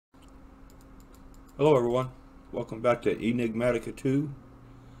Hello everyone, welcome back to Enigmatica 2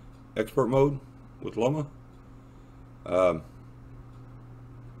 Expert Mode with Lowma.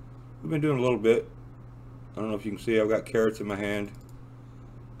 We've been doing a little bit. I don't know if you can see, I've got carrots in my hand.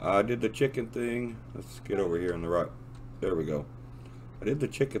 I did the chicken thing. Let's get over here on the right. There we go. I did the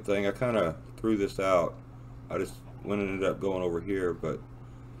chicken thing. I kind of threw this out. I just ended up going over here, but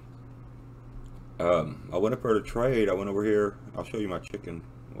I went up there to trade. I went over here. I'll show you my chicken.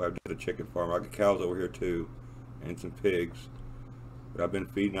 Well, I did a chicken farm. I got cows over here too, and some pigs. But I've been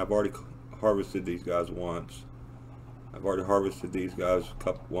feeding. I've already harvested these guys once. I've already harvested these guys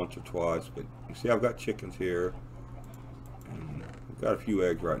once or twice. But you see, I've got chickens here, and I've got a few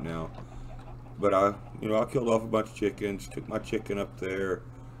eggs right now. But I killed off a bunch of chickens. Took my chicken up there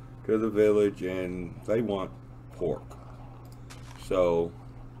to the village, and they want pork. So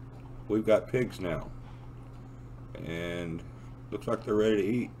we've got pigs now, and looks like they're ready to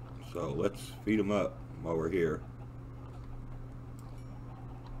eat, so let's feed them up while we're here.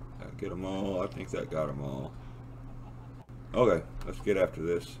 Get them all. I think that got them all. Okay, let's get after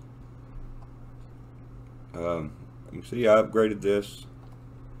this. You can see I upgraded this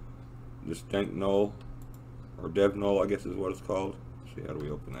Distinct Null, or Dev Null I guess is what it's called. Let's see, how do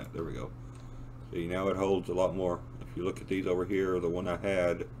we open that? There we go. See, now it holds a lot more. If you look at these over here, the one I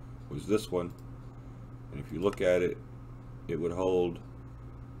had was this one, and if you look at it, it would hold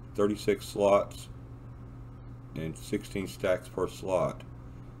 36 slots and 16 stacks per slot.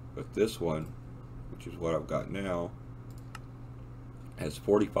 But this one, which is what I've got now, has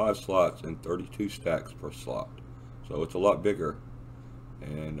 45 slots and 32 stacks per slot. So it's a lot bigger.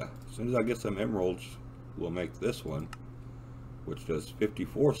 And as soon as I get some emeralds, we'll make this one, which does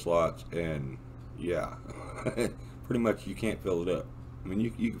 54 slots, and yeah, pretty much you can't fill it up. I mean,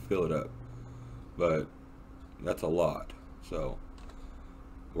 you can fill it up, but that's a lot. So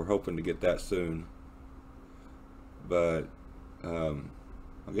we're hoping to get that soon. But I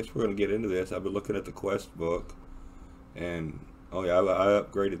guess we're going to get into this. I've been looking at the quest book, and oh yeah, I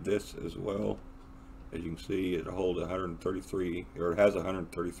upgraded this as well. As you can see, it holds 133, or it has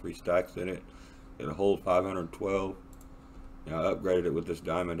 133 stacks in it. It'll hold 512. I upgraded it with this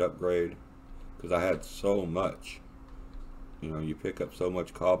diamond upgrade because I had so much. You pick up so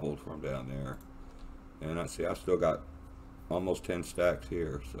much cobbled from down there. And I see I still got almost 10 stacks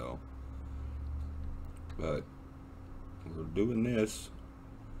here, so. But we're doing this.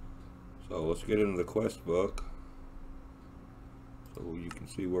 So let's get into the quest book so you can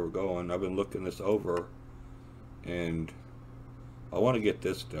see where we're going. I've been looking this over, and I want to get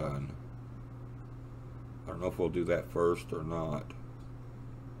this done. I don't know if we'll do that first or not.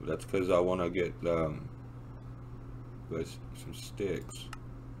 But that's because I want to get some sticks.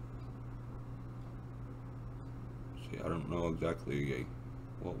 I don't know exactly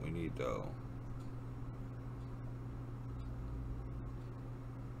what we need though.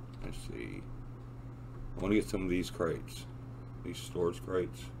 Let's see. I want to get some of these crates, these storage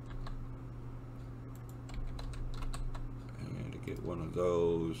crates, and to get one of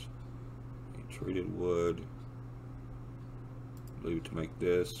those, treated wood. I believe to make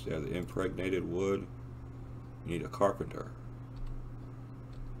this, yeah, the impregnated wood, you need a carpenter,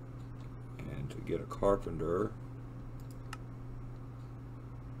 and to get a carpenter,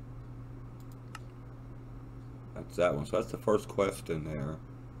 that's that one. So that's the first quest in there.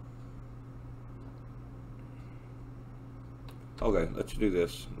 Okay, let's do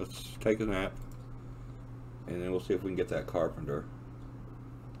this. Let's take a nap, and then we'll see if we can get that carpenter.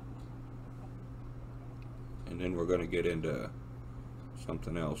 And then we're going to get into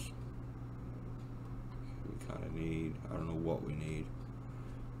something else. We kind of need, I don't know what we need.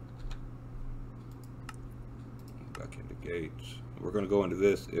 Back into gates. We're going to go into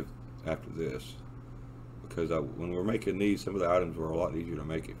this after this. Because when we're making these, some of the items were a lot easier to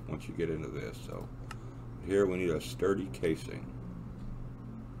make it once you get into this. So here we need a sturdy casing,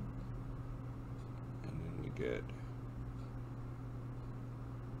 and then we get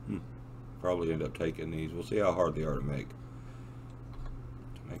probably end up taking these. We'll see how hard they are to make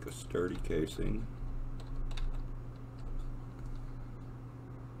a sturdy casing.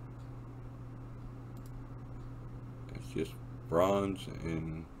 It's just bronze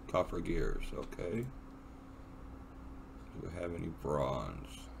and copper gears. Okay. Do we have any bronze?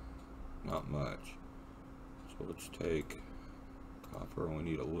 Not much. So let's take copper, and we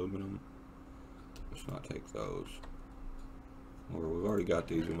need aluminum. Let's not take those. Or we've already got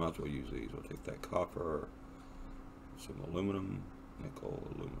these, we might as well use these. We'll take that copper, some aluminum, nickel,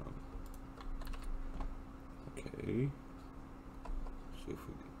 aluminum. Okay. See if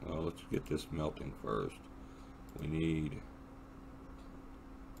we, well, let's get this melting first. We need,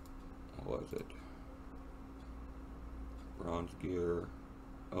 what was it? Bronze gear.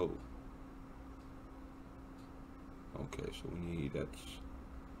 Oh. Okay, so we need, I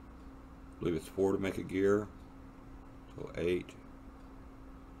believe it's 4 to make a gear. So 8,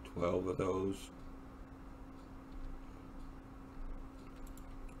 12 of those.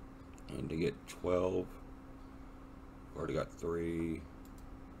 And to get 12, already got 3.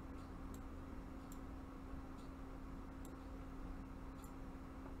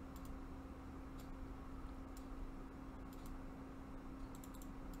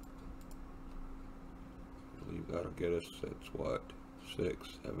 That'll get us, that's what, 6,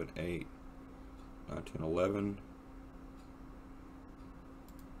 7, 8, 9, 10, 11.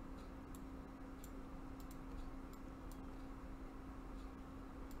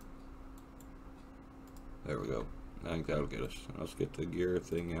 There we go. I think that'll get us. Let's get the gear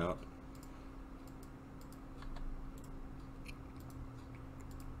thing out.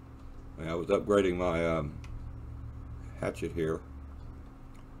 I was upgrading my hatchet here.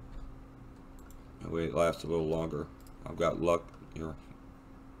 That way it lasts a little longer. I've got luck here.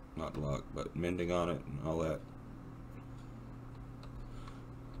 Not luck, but mending on it and all that.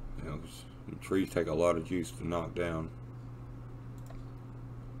 You know, 'cause the trees take a lot of juice to knock down.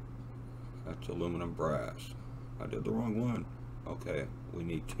 That's aluminum brass. I did the wrong one. Okay, we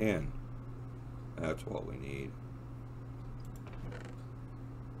need 10. That's what we need.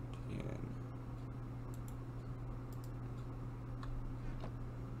 10.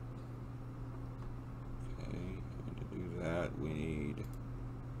 Okay, and to do that we need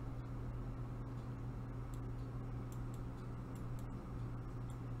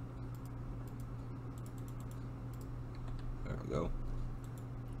there we go.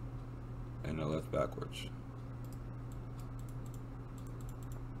 And now that's backwards.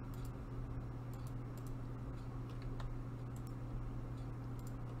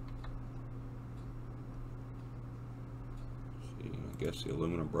 See, I guess the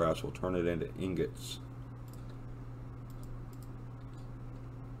aluminum brass will turn it into ingots.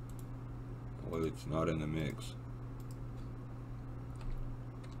 Well, it's not in the mix.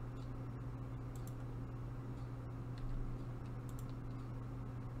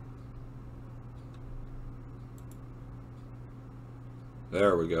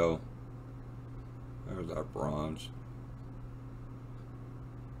 There we go. There's our bronze.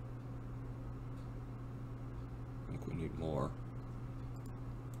 I think we need more.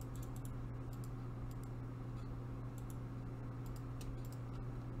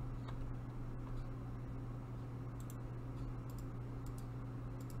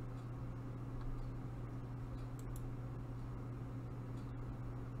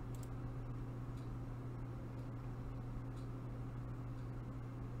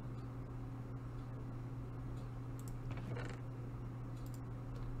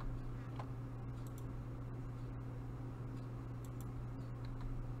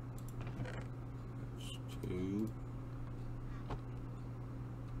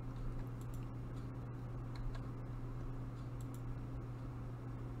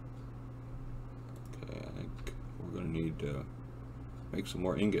 Okay, I think we're going to need to make some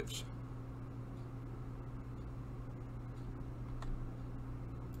more ingots.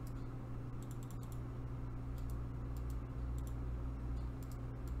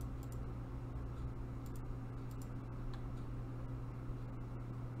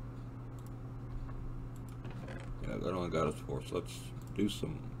 Yeah, that only got us 4, so let's do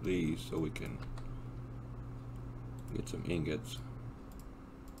some of these so we can get some ingots.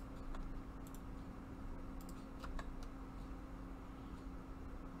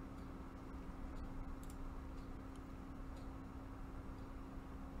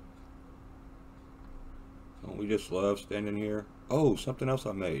 Don't we just love standing here? Oh, something else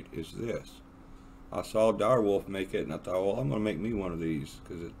I made is this. I saw Direwolf make it and I thought, well, I'm going to make me one of these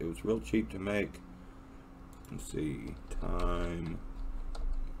because it was real cheap to make. Let's see, time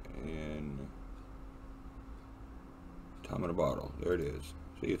in a bottle. There it is.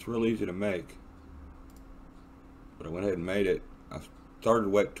 See, it's real easy to make. But I went ahead and made it. I started to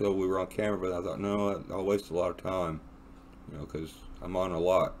wait till we were on camera, but I thought, no, I'll waste a lot of time. You know, because I'm on a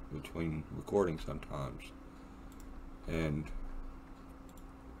lot between recording sometimes. And,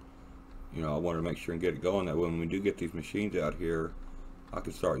 you know, I wanted to make sure and get it going. That when we do get these machines out here, I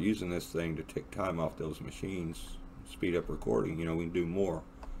could start using this thing to take time off those machines, speed up recording. You know, we can do more.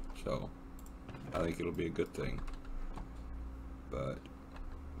 So, I think it'll be a good thing. But,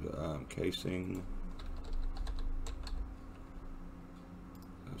 the casing,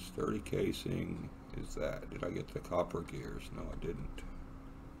 the sturdy casing is that. Did I get the copper gears? No, I didn't.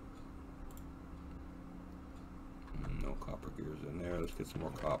 No copper gears in there. Let's get some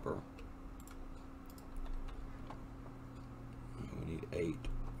more copper. need 8.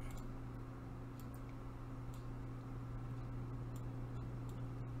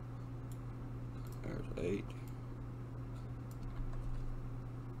 There's 8.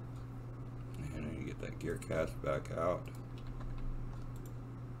 And I need to get that gear cast back out.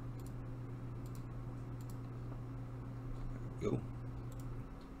 There we go.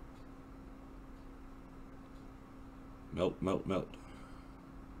 Melt, melt, melt.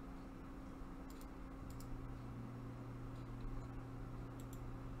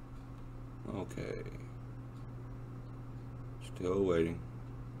 Okay. Still waiting.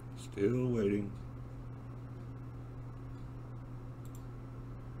 Still waiting.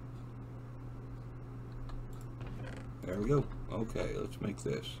 There we go. Okay, let's make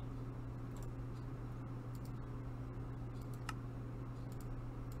this.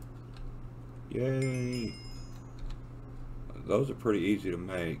 Yay! Those are pretty easy to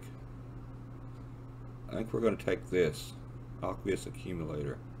make. I think we're going to take this aqueous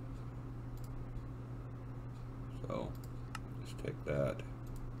accumulator. So, just take that.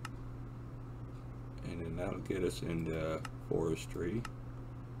 And then that'll get us into forestry.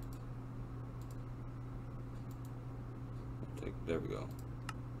 There we go.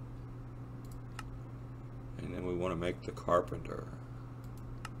 And then we want to make the carpenter.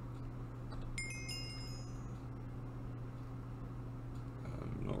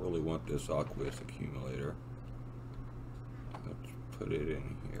 Don't really want this aqueous accumulator. Let's put it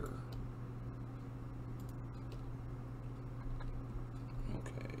in here.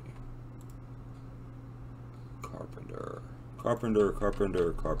 Okay. Carpenter. Carpenter,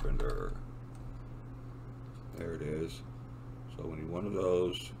 carpenter, carpenter. There it is. So we need one of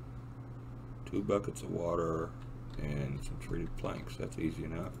those, 2 buckets of water, and some treated planks. That's easy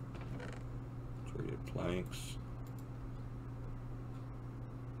enough. Treated planks.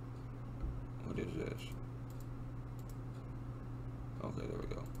 What is this? Okay, there we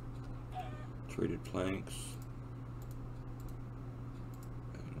go. Treated planks.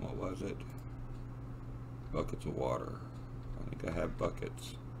 And what was it? Buckets of water. I think I have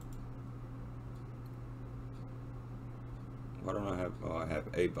buckets. Why don't I have, oh, I have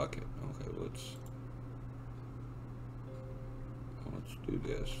a bucket. Okay, let's do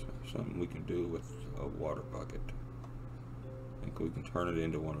this. Something we can do with a water bucket. I think we can turn it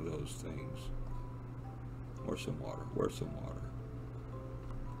into one of those things. Where's some water? Where's some water?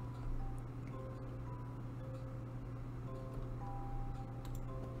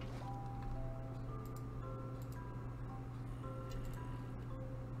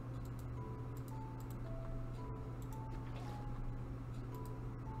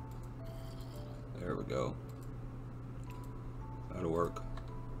 There we go. That'll work.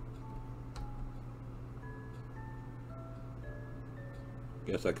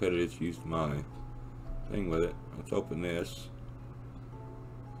 Guess I could have just used my thing with it. Let's open this.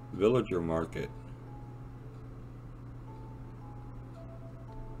 Villager market.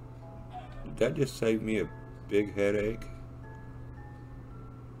 Did that just save me a big headache?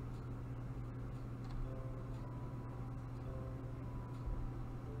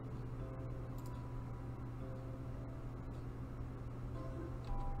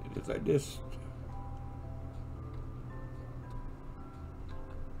 Did I just...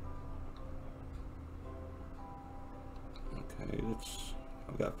 Okay,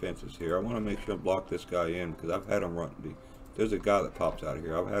 I've got fences here. I want to make sure I block this guy in because I've had him run. There's a guy that pops out of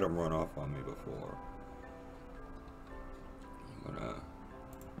here. I've had him run off on me before. I'm gonna...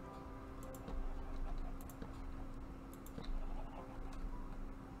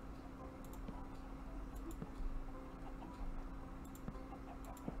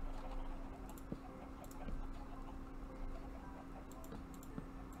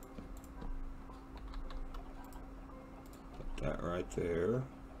 that right there.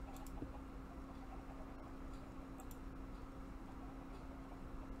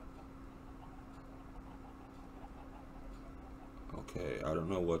 Okay, I don't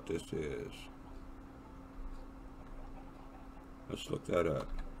know what this is. Let's look that up.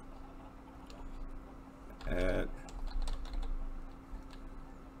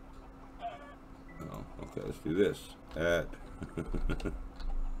 Oh, okay, let's do this.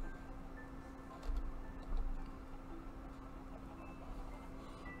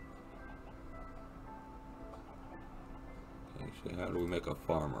 So how do we make a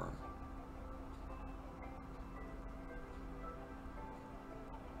farmer?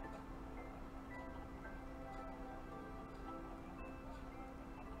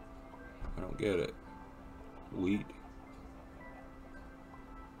 I don't get it. Wheat.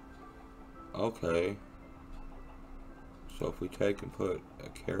 Okay. So if we take and put a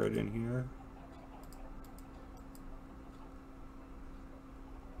carrot in here.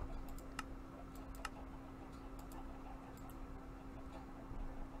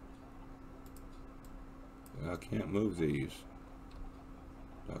 can't move these.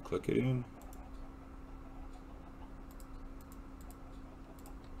 Do I click it in?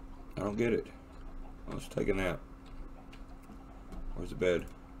 I don't get it. Let's take a nap. Where's the bed?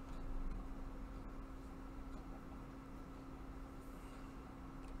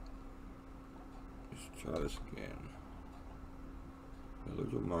 Let's try this again.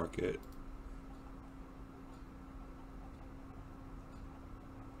 Villager market.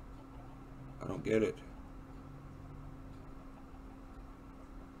 I don't get it.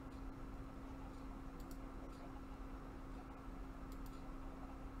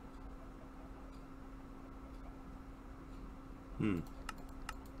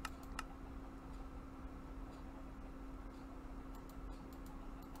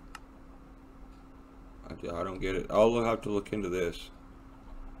 I don't get it. I'll have to look into this.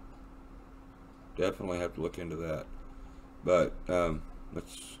 Definitely have to look into that. But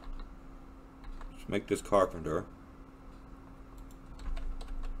let's make this carpenter.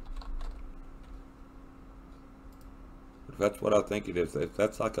 If that's what I think it is, if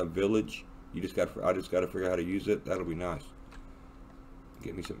that's like a village, I just got to figure out how to use it. That'll be nice.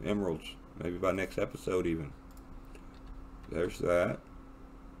 Get me some emeralds, maybe by next episode even. There's that.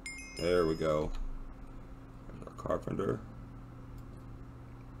 There we go. There's our carpenter.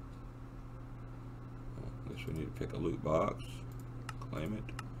 I guess we need to pick a loot box. Claim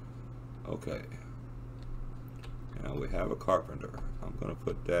it. Okay. Now we have a carpenter. I'm going to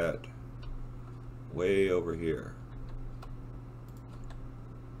put that way over here.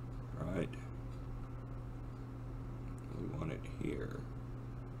 Right. We want it here.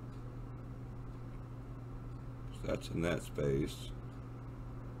 So that's in that space.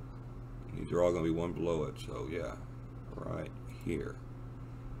 These are all going to be one below it, so yeah, right here.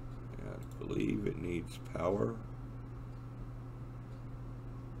 And I believe it needs power.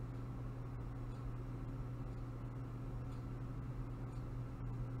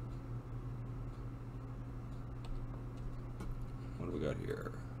 What do we got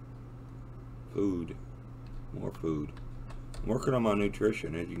here? Food. More food. I'm working on my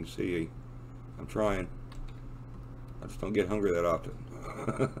nutrition, as you can see. I'm trying. I just don't get hungry that often.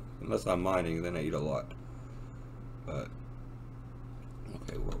 Unless I'm mining, then I eat a lot. But,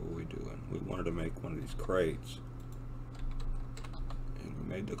 okay, what were we doing? We wanted to make one of these crates. And we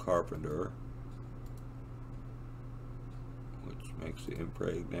made the carpenter, which makes the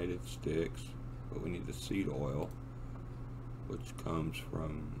impregnated sticks. But we need the seed oil, which comes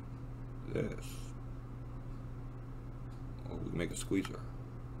from this. Or we can make a squeezer.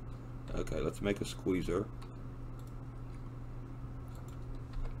 Okay, let's make a squeezer.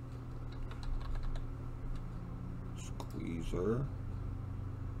 Squeezer.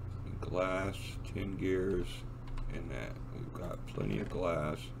 Glass, 10 gears, and that. We've got plenty of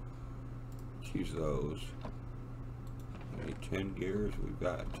glass. Let's use those. We need 10 gears. We've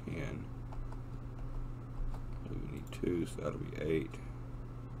got 10. We need 2, so that'll be 8.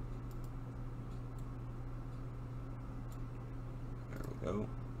 There we go.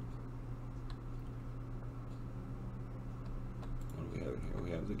 What do we have in here?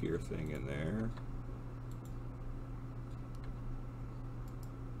 We have the gear thing in there.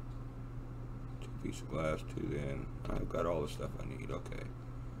 Piece of glass, 2 then. I've got all the stuff I need. Okay.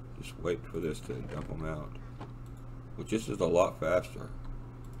 Just wait for this to dump them out. Which this is a lot faster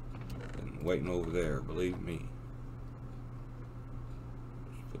than waiting over there, believe me.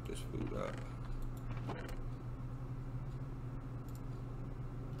 Let's put this food up.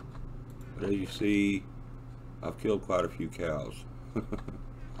 But as you see, I've killed quite a few cows. And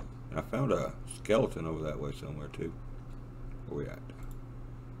I found a skeleton over that way somewhere too. Where we at?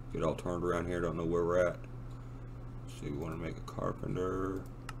 Get all turned around here, don't know where we're at. Let's see, we want to make a carpenter.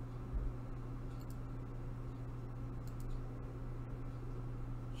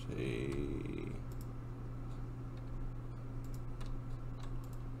 Let's see.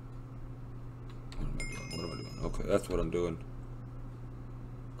 What am I doing? What am I doing? Okay, that's what I'm doing.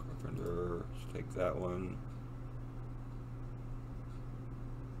 Carpenter, let's take that one.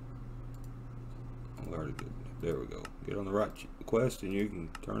 I already did. There we go. Get on the right quest and you can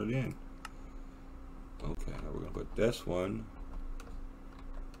turn it in. Okay, now we're going to put this one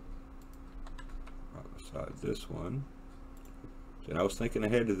right beside this one. And I was thinking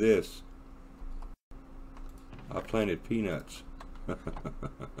ahead to this. I planted peanuts.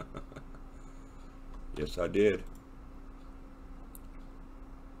 Yes, I did.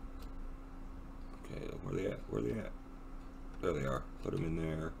 Okay, where are they at? Where are they at? There they are. Put them in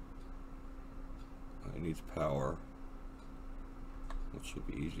there. It needs power, which should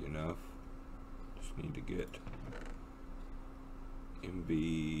be easy enough. Just need to get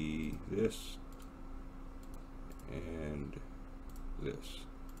MB this and this.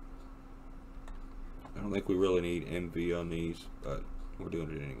 I don't think we really need MV on these, but we're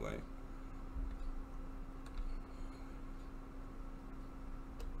doing it anyway.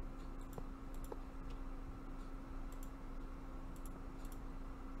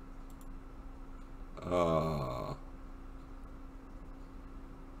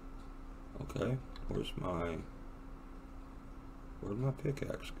 Okay, where'd my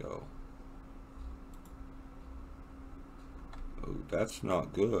pickaxe go? Oh, that's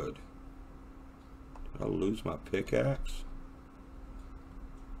not good. Did I lose my pickaxe?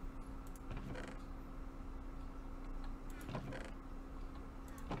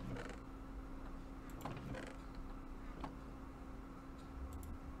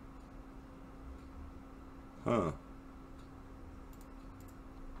 Huh.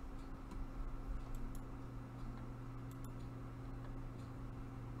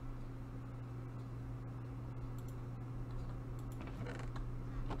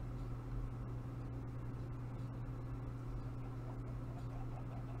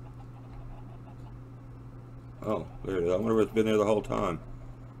 Oh, there it is. I wonder if it's been there the whole time.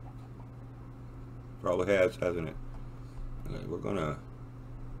 Probably has, hasn't it? Okay, we're gonna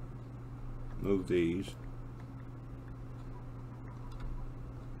move these.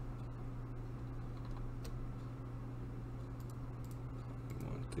 We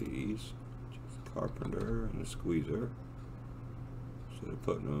want these. Just the carpenter and the squeezer. Instead of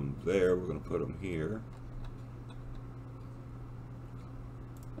putting them there, we're gonna put them here.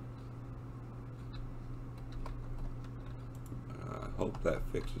 Hope that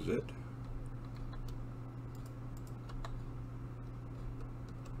fixes it.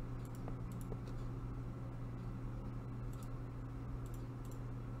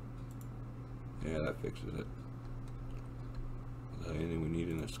 Yeah, that fixes it. Anything we need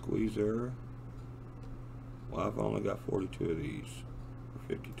in a squeezer? Well, I've only got 42 of these. Or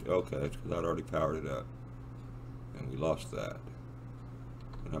 52. Okay, that's because I'd already powered it up. And we lost that.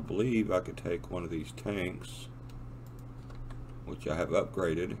 And I believe I could take one of these tanks, which I have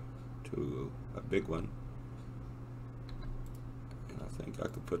upgraded to a big one, and I think I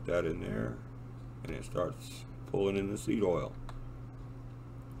could put that in there and it starts pulling in the seed oil.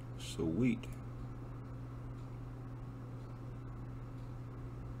 Sweet.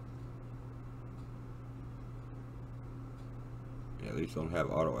 Yeah, these don't have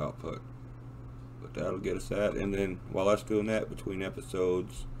auto output, but that'll get us that. And then while that's doing that, between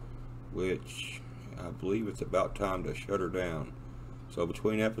episodes, which I believe it's about time to shut her down. So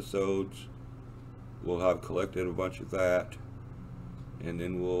between episodes, we'll have collected a bunch of that, and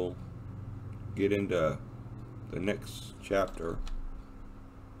then we'll get into the next chapter,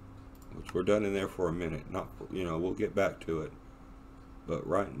 which we're done in there for a minute. Not, you know, we'll get back to it. But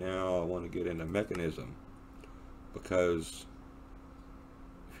right now, I want to get into mechanism, because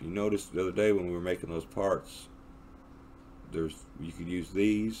if you noticed the other day when we were making those parts, you could use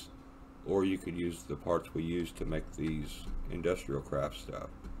these, or you could use the parts we use to make these industrial craft stuff.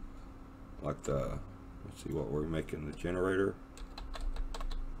 Like the, let's see what we're making, the generator.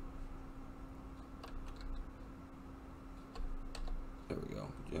 There we go,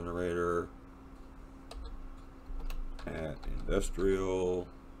 generator at industrial.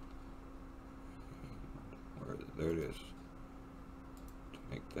 Where is it? There it is. To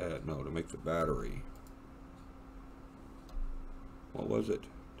make that, no, to make the battery. What was it?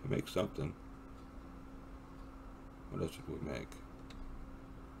 To make something. What else did we make?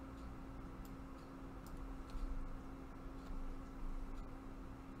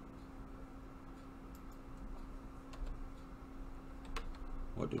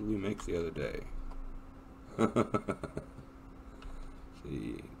 What did we make the other day?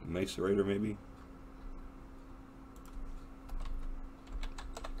 See, macerator maybe?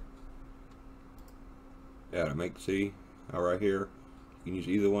 Yeah, to make, see how right here, you can use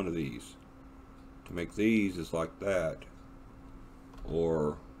either one of these. To make these is like that,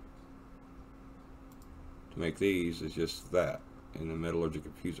 or to make these is just that in the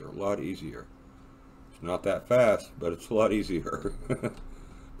metallurgical fuser. A lot easier. It's not that fast, but it's a lot easier.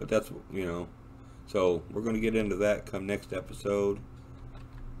 But that's, you know, so we're going to get into that come next episode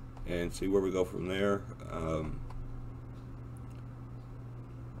and see where we go from there.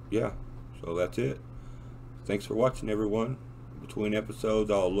 Yeah, so that's it. Thanks for watching, everyone. Between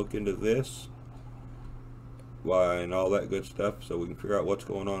episodes, I'll look into this, why, and all that good stuff, so we can figure out what's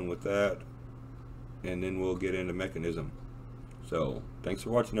going on with that, and then we'll get into mechanism. So thanks for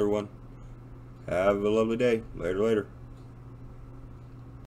watching, everyone. Have a lovely day. Later.